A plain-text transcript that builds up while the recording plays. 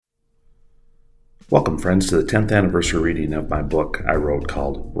Welcome, friends, to the 10th anniversary reading of my book I wrote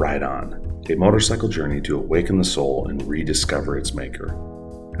called Ride On, a motorcycle journey to awaken the soul and rediscover its maker.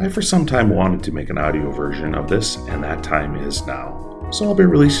 I for some time wanted to make an audio version of this, and that time is now. So I'll be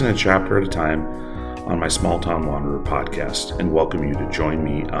releasing a chapter at a time on my Small Town Wanderer podcast and welcome you to join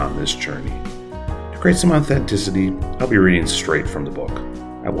me on this journey. To create some authenticity, I'll be reading straight from the book.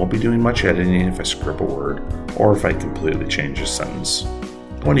 I won't be doing much editing if I screw up a word or if I completely change a sentence.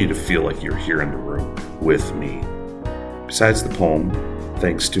 I want you to feel like you're here in the room with me. Besides the poem,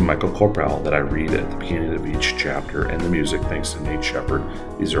 thanks to Michael Corpel that I read at the beginning of each chapter, and the music thanks to Nate Shepard,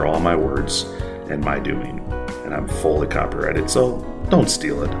 these are all my words and my doing, and I'm fully copyrighted, so don't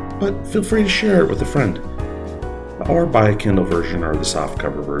steal it, but feel free to share it with a friend. Or buy a Kindle version or the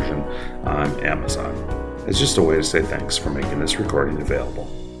softcover version on Amazon. It's just a way to say thanks for making this recording available.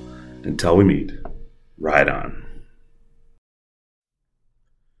 Until we meet, ride on.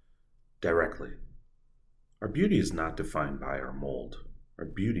 Directly. Our beauty is not defined by our mold. Our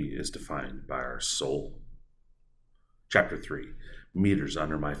beauty is defined by our soul. Chapter 3. Meters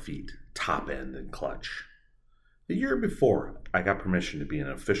under my feet, top end and clutch. The year before, I got permission to be an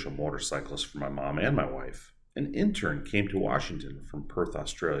official motorcyclist for my mom and my wife. An intern came to Washington from Perth,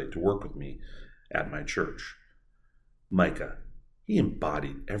 Australia to work with me at my church. Micah, he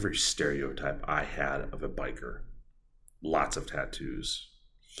embodied every stereotype I had of a biker. Lots of tattoos.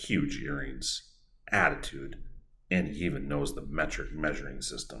 Huge earrings, attitude, and he even knows the metric measuring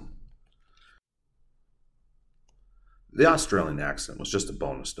system. The Australian accent was just a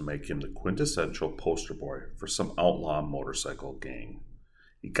bonus to make him the quintessential poster boy for some outlaw motorcycle gang.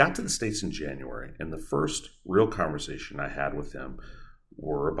 He got to the States in January, and the first real conversation I had with him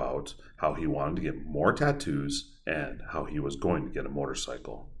were about how he wanted to get more tattoos and how he was going to get a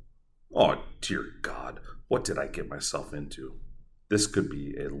motorcycle. Oh, dear God, what did I get myself into? This could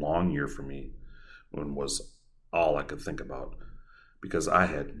be a long year for me, and was all I could think about, because I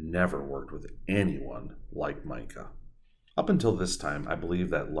had never worked with anyone like Micah. Up until this time, I believed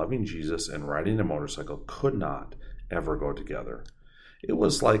that loving Jesus and riding a motorcycle could not ever go together. It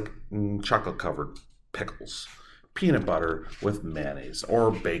was like chocolate-covered pickles, peanut butter with mayonnaise,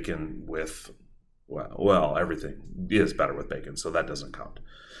 or bacon with, well, everything is better with bacon, so that doesn't count.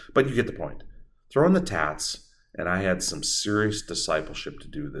 But you get the point. Throw in the tats, and I had some serious discipleship to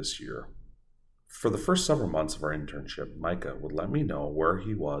do this year. For the first several months of our internship, Micah would let me know where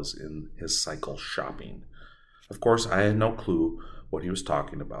he was in his cycle shopping. Of course, I had no clue what he was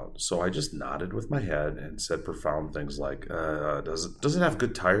talking about, so I just nodded with my head and said profound things like, does it have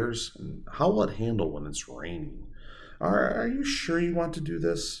good tires? And how will it handle when it's raining? Are you sure you want to do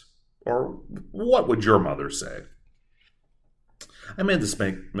this? Or what would your mother say? I made this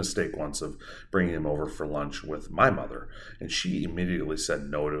mistake once of bringing him over for lunch with my mother, and she immediately said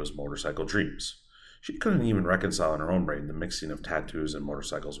no to his motorcycle dreams. She couldn't even reconcile in her own brain the mixing of tattoos and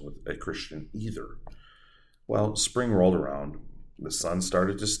motorcycles with a Christian either. Well, spring rolled around, the sun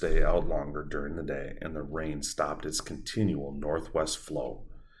started to stay out longer during the day, and the rain stopped its continual northwest flow.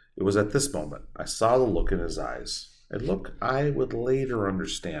 It was at this moment I saw the look in his eyes. A look I would later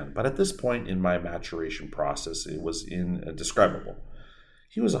understand, but at this point in my maturation process, it was indescribable.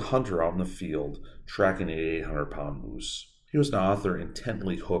 He was a hunter out in the field, tracking an 800-pound moose. He was an author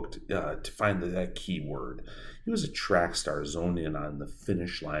intently hooked to find that key word. He was a track star zoned in on the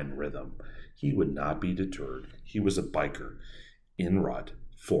finish line rhythm. He would not be deterred. He was a biker, in rut,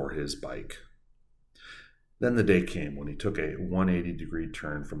 for his bike. Then the day came when he took a 180-degree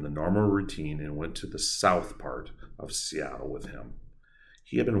turn from the normal routine and went to the south part of Seattle with him.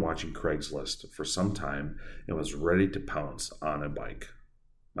 He had been watching Craigslist for some time and was ready to pounce on a bike.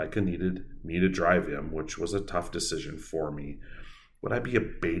 Micah needed me to drive him, which was a tough decision for me. Would I be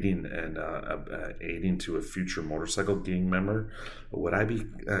aiding to a future motorcycle gang member? Would I be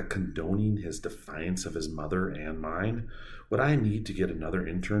condoning his defiance of his mother and mine? Would I need to get another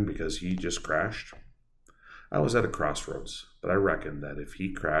intern because he just crashed? I was at a crossroads, but I reckoned that if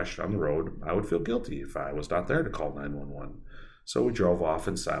he crashed on the road, I would feel guilty if I was not there to call 911. So we drove off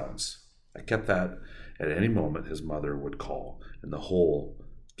in silence. I kept that at any moment his mother would call, and the whole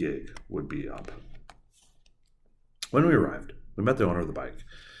gig would be up. When we arrived, we met the owner of the bike.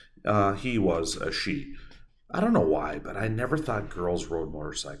 He was a she. I don't know why, but I never thought girls rode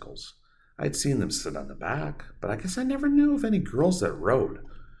motorcycles. I'd seen them sit on the back, but I guess I never knew of any girls that rode.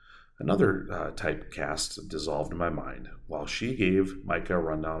 Another typecast dissolved in my mind, while she gave Micah a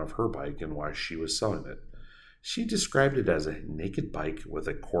rundown of her bike and why she was selling it. She described it as a naked bike with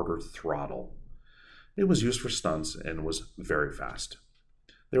a quarter throttle. It was used for stunts and was very fast.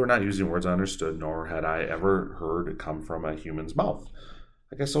 They were not using words I understood, nor had I ever heard it come from a human's mouth.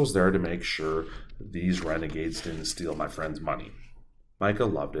 I guess I was there to make sure these renegades didn't steal my friend's money. Micah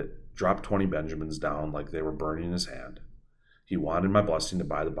loved it, dropped 20 Benjamins down like they were burning his hand. He wanted my blessing to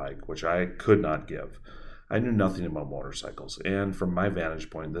buy the bike, which I could not give. I knew nothing about motorcycles, and from my vantage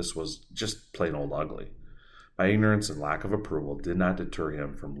point, this was just plain old ugly. My ignorance and lack of approval did not deter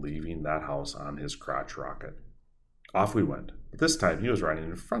him from leaving that house on his crotch rocket. Off we went, but this time he was riding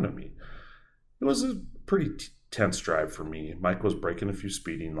in front of me. It was a pretty tense drive for me. Mike was breaking a few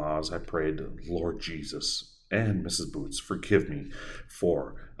speeding laws. I prayed, Lord Jesus and Mrs. Boots, forgive me,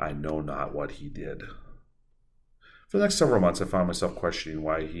 for I know not what he did. For the next several months, I found myself questioning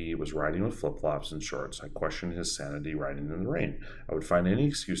why he was riding with flip-flops and shorts. I questioned his sanity riding in the rain. I would find any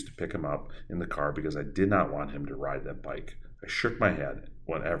excuse to pick him up in the car because I did not want him to ride that bike. I shook my head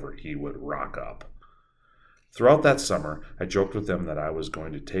whenever he would rock up. Throughout that summer, I joked with him that I was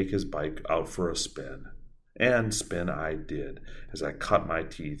going to take his bike out for a spin. And spin I did, as I cut my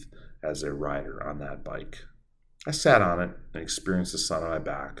teeth as a rider on that bike. I sat on it and experienced the sun on my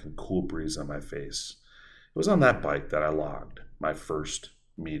back and cool breeze on my face. It was on that bike that I logged my first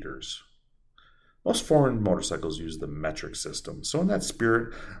meters. Most foreign motorcycles use the metric system, so in that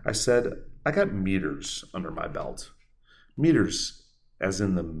spirit, I said I got meters under my belt. Meters as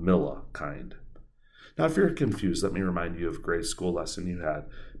in the milli kind. Now, if you're confused, let me remind you of a grade school lesson you had.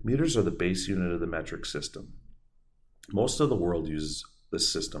 Meters are the base unit of the metric system. Most of the world uses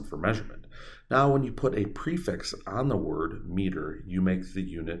this system for measurement. Now, when you put a prefix on the word meter, you make the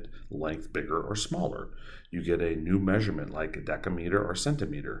unit length bigger or smaller. You get a new measurement like a decameter or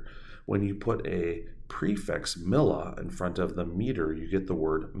centimeter. When you put a prefix milli in front of the meter, you get the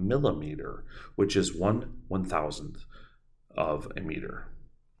word millimeter, which is 1/1000th of a meter.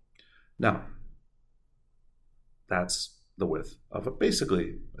 Now, that's the width of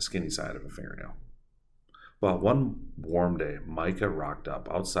basically a skinny side of a fingernail. Well, one warm day, Micah rocked up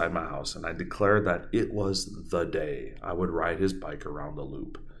outside my house, and I declared that it was the day I would ride his bike around the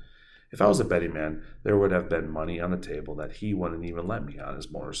loop. If I was a betting man, there would have been money on the table that he wouldn't even let me on his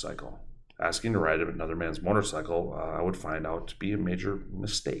motorcycle. Asking to ride another man's motorcycle, I would find out to be a major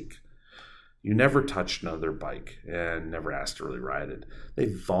mistake. You never touch another bike and never ask to really ride it.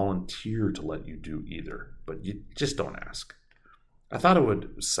 They volunteer to let you do either, but you just don't ask. I thought it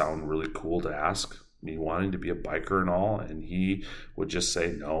would sound really cool to ask, me wanting to be a biker and all, and he would just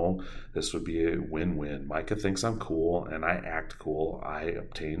say no. This would be a win-win. Micah thinks I'm cool and I act cool. I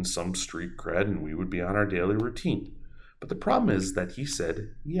obtain some street cred and we would be on our daily routine. But the problem is that he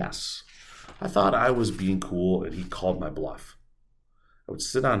said yes. I thought I was being cool and he called my bluff. I would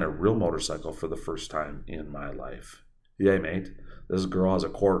sit on a real motorcycle for the first time in my life. Yeah, mate, this girl has a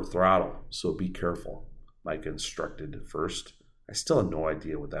quarter throttle, so be careful, Mike instructed first. I still had no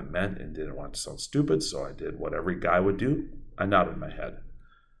idea what that meant and didn't want to sound stupid, so I did what every guy would do. I nodded my head.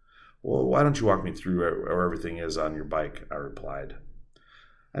 Well, why don't you walk me through where everything is on your bike, I replied.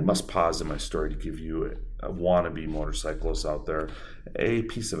 I must pause in my story to give you a wannabe motorcyclist out there a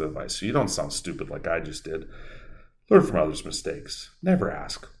piece of advice so you don't sound stupid like I just did. Learn from others' mistakes. Never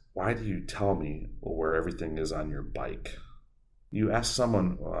ask, why do you tell me where everything is on your bike? You ask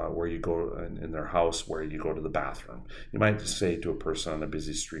someone where you go in their house, where you go to the bathroom. You might say to a person on a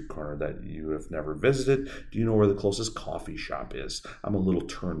busy street corner that you have never visited, do you know where the closest coffee shop is? I'm a little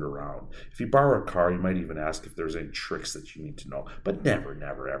turned around. If you borrow a car, you might even ask if there's any tricks that you need to know. But never,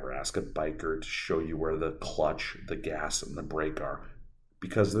 never, ever ask a biker to show you where the clutch, the gas, and the brake are,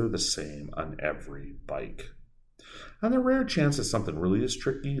 because they're the same on every bike. On the rare chance that something really is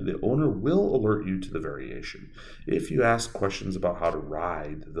tricky, the owner will alert you to the variation. If you ask questions about how to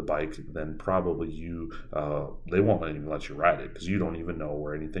ride the bike, then probably they won't even let you ride it because you don't even know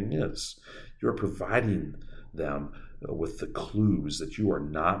where anything is. You're providing them with the clues that you are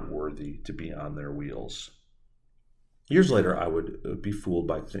not worthy to be on their wheels. Years later, I would be fooled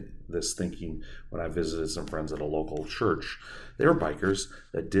by this thinking when I visited some friends at a local church. They were bikers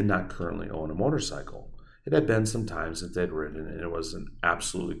that did not currently own a motorcycle. It had been some time since they'd ridden, and it was an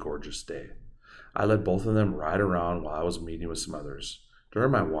absolutely gorgeous day. I let both of them ride around while I was meeting with some others. During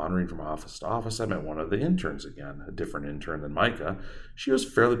my wandering from office to office, I met one of the interns again, a different intern than Micah. She was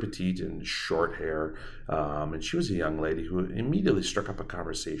fairly petite and short hair, and she was a young lady who immediately struck up a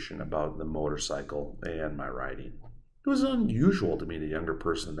conversation about the motorcycle and my riding. It was unusual to meet a younger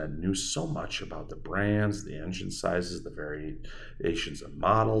person that knew so much about the brands, the engine sizes, the variations of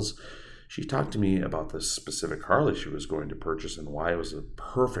models. She talked to me about the specific Harley she was going to purchase and why it was the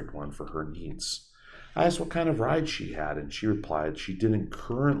perfect one for her needs. I asked what kind of ride she had, and she replied she didn't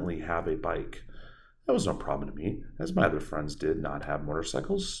currently have a bike. That was no problem to me, as my other friends did not have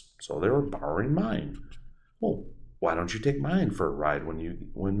motorcycles, so they were borrowing mine. Well, Why don't you take mine for a ride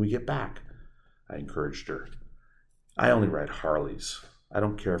when we get back? I encouraged her. I only ride Harleys. I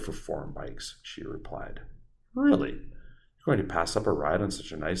don't care for foreign bikes, she replied. Really? You're going to pass up a ride on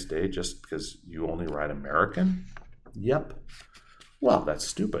such a nice day just because you only ride American? Yep. Well, that's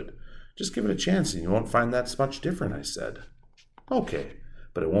stupid. Just give it a chance and you won't find that much different, I said. Okay,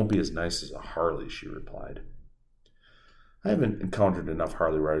 but it won't be as nice as a Harley, she replied. I haven't encountered enough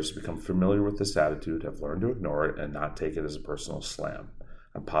Harley riders to become familiar with this attitude, have learned to ignore it, and not take it as a personal slam.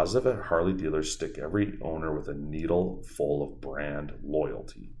 I'm positive that Harley dealers stick every owner with a needle full of brand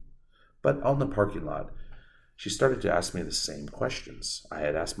loyalty. But out in the parking lot, she started to ask me the same questions I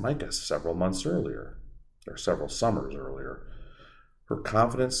had asked Micah several summers earlier. Her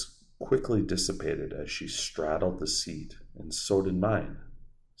confidence quickly dissipated as she straddled the seat, and so did mine.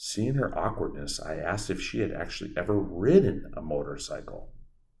 Seeing her awkwardness, I asked if she had actually ever ridden a motorcycle.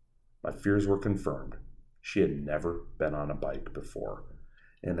 My fears were confirmed. She had never been on a bike before,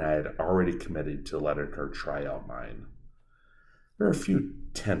 and I had already committed to letting her try out mine. There were a few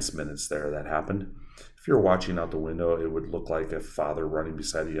tense minutes there that happened. If you were watching out the window, it would look like a father running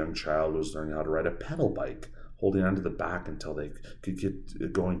beside a young child who was learning how to ride a pedal bike, holding onto the back until they could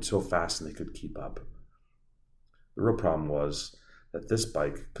get going so fast and they could keep up. The real problem was that this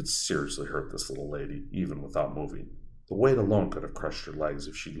bike could seriously hurt this little lady, even without moving. The weight alone could have crushed her legs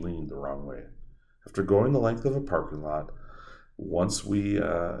if she leaned the wrong way. After going the length of a parking lot, once we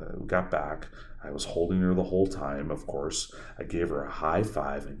got back, I was holding her the whole time, of course. I gave her a high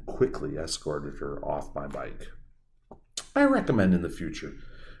five and quickly escorted her off my bike. I recommend in the future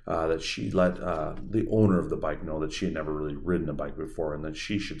that she let the owner of the bike know that she had never really ridden a bike before and that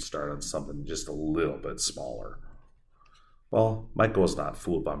she should start on something just a little bit smaller. Well, Michael was not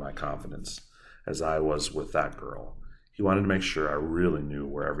fooled by my confidence, as I was with that girl. He wanted to make sure I really knew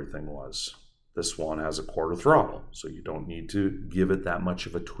where everything was. This one has a quarter throttle, so you don't need to give it that much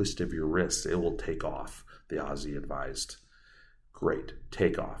of a twist of your wrist. It will take off, the Aussie advised. Great,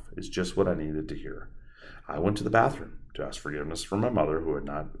 take off is just what I needed to hear. I went to the bathroom to ask forgiveness from my mother, who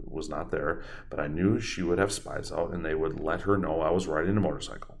was not there, but I knew she would have spies out and they would let her know I was riding a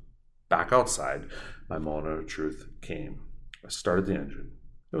motorcycle. Back outside, my moment of truth came. I started the engine.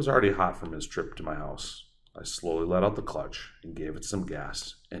 It was already hot from his trip to my house. I slowly let out the clutch and gave it some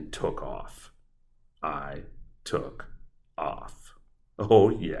gas and took off. I took off.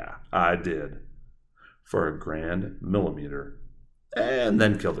 Oh yeah, I did. For a grand millimeter. And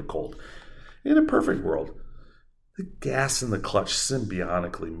then killed it cold. In a perfect world, the gas and the clutch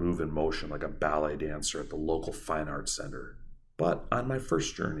symbiotically move in motion like a ballet dancer at the local fine arts center. But on my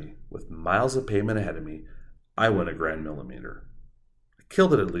first journey, with miles of pavement ahead of me, I went a grand millimeter. I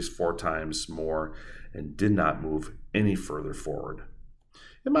killed it at least 4 times more and did not move any further forward.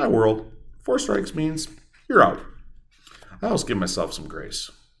 In my world, 4 strikes means you're out. I always give myself some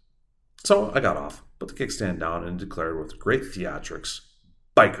grace. So I got off, put the kickstand down, and declared with great theatrics,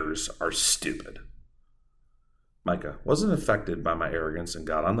 bikers are stupid. Micah wasn't affected by my arrogance and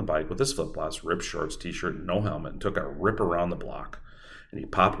got on the bike with his flip-flops, ripped shorts, t-shirt, and no helmet, and took a rip around the block. And he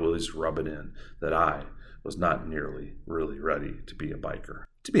popped wheelies to rub it in that I was not nearly really ready to be a biker.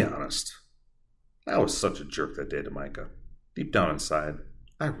 To be honest, I was such a jerk that day to Micah. Deep down inside,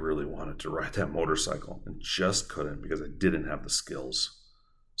 I really wanted to ride that motorcycle and just couldn't because I didn't have the skills.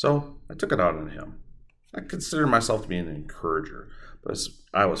 So I took it out on him. I considered myself to be an encourager, but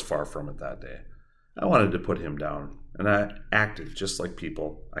I was far from it that day. I wanted to put him down, and I acted just like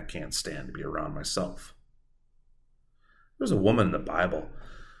people I can't stand to be around myself. There's a woman in the Bible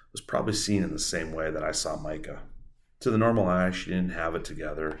who was probably seen in the same way that I saw Micah. To the normal eye, she didn't have it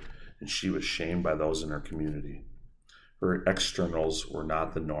together, and she was shamed by those in her community. Her externals were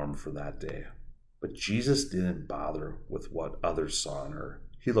not the norm for that day. But Jesus didn't bother with what others saw in her.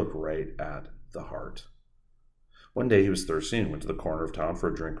 He looked right at the heart. One day he was thirsty and went to the corner of town for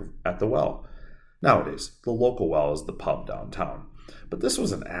a drink at the well. Nowadays, the local well is the pub downtown. But this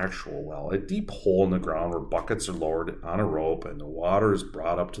was an actual well, a deep hole in the ground where buckets are lowered on a rope and the water is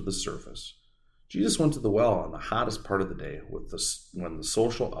brought up to the surface. Jesus went to the well on the hottest part of the day when the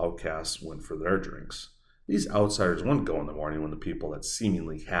social outcasts went for their drinks. These outsiders wouldn't go in the morning when the people that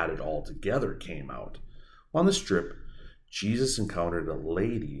seemingly had it all together came out. On the strip, Jesus encountered a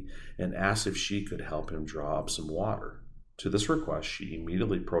lady and asked if she could help him draw up some water. To this request, she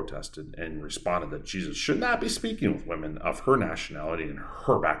immediately protested and responded that Jesus should not be speaking with women of her nationality and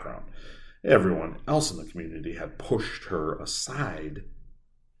her background. Everyone else in the community had pushed her aside,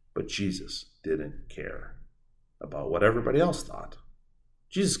 but Jesus didn't care about what everybody else thought.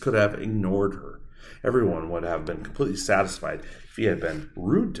 Jesus could have ignored her. Everyone would have been completely satisfied if he had been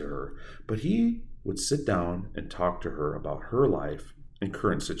rude to her, but he would sit down and talk to her about her life and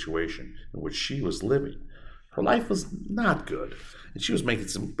current situation in which she was living. Her life was not good, and she was making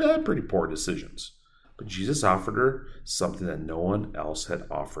some pretty poor decisions. But Jesus offered her something that no one else had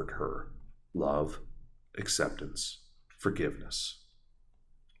offered her: love, acceptance, forgiveness.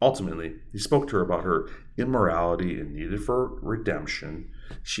 Ultimately, he spoke to her about her immorality and needed for redemption.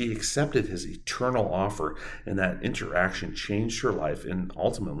 She accepted his eternal offer, and that interaction changed her life and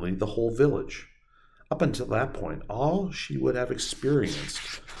ultimately the whole village. Up until that point, all she would have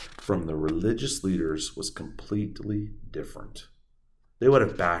experienced from the religious leaders was completely different. They would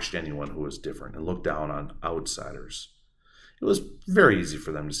have bashed anyone who was different and looked down on outsiders. It was very easy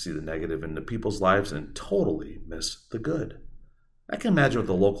for them to see the negative in the people's lives and totally miss the good. I can imagine what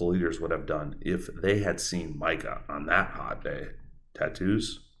the local leaders would have done if they had seen Micah on that hot day.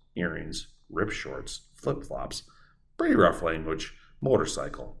 Tattoos, earrings, ripped shorts, flip-flops, pretty rough language,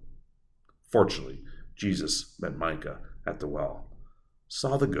 motorcycle. Fortunately, Jesus met Micah at the well,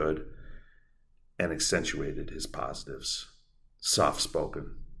 saw the good, and accentuated his positives.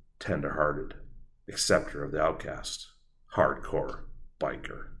 Soft-spoken, tender-hearted, acceptor of the outcast, hardcore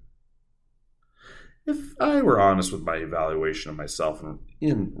biker. If I were honest with my evaluation of myself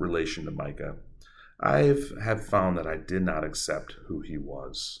in relation to Micah, I have found that I did not accept who he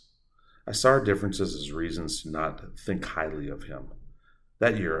was. I saw our differences as reasons to not think highly of him.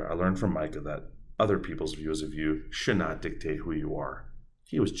 That year, I learned from Micah that other people's views of you should not dictate who you are.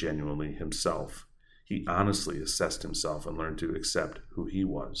 He was genuinely himself. He honestly assessed himself and learned to accept who he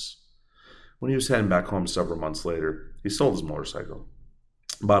was. When he was heading back home several months later, he sold his motorcycle,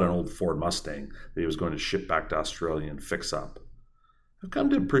 bought an old Ford Mustang that he was going to ship back to Australia and fix up. I've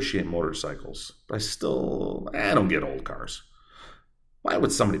come to appreciate motorcycles, but I don't get old cars. Why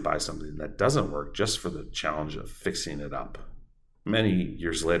would somebody buy something that doesn't work just for the challenge of fixing it up? Many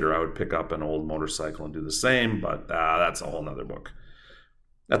years later, I would pick up an old motorcycle and do the same, but that's a whole nother book.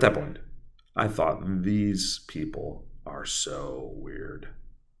 At that point, I thought, these people are so weird.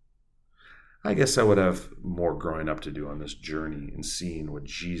 I guess I would have more growing up to do on this journey and seeing what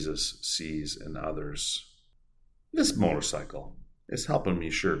Jesus sees in others. This motorcycle is helping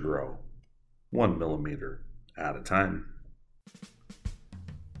me sure grow, 1 millimeter at a time.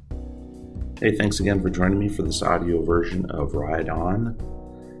 Hey, thanks again for joining me for this audio version of Ride On.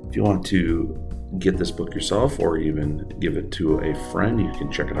 If you want to get this book yourself or even give it to a friend, you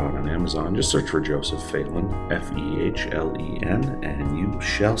can check it out on Amazon. Just search for Joseph Phelan, Fehlen, and you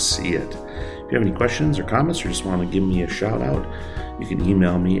shall see it. If you have any questions or comments or just want to give me a shout out, you can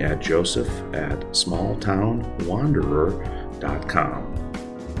email me at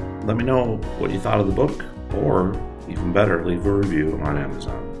joseph@smalltownwanderer.com. Let me know what you thought of the book, or even better, leave a review on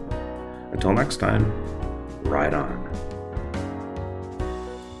Amazon. Until next time, ride on.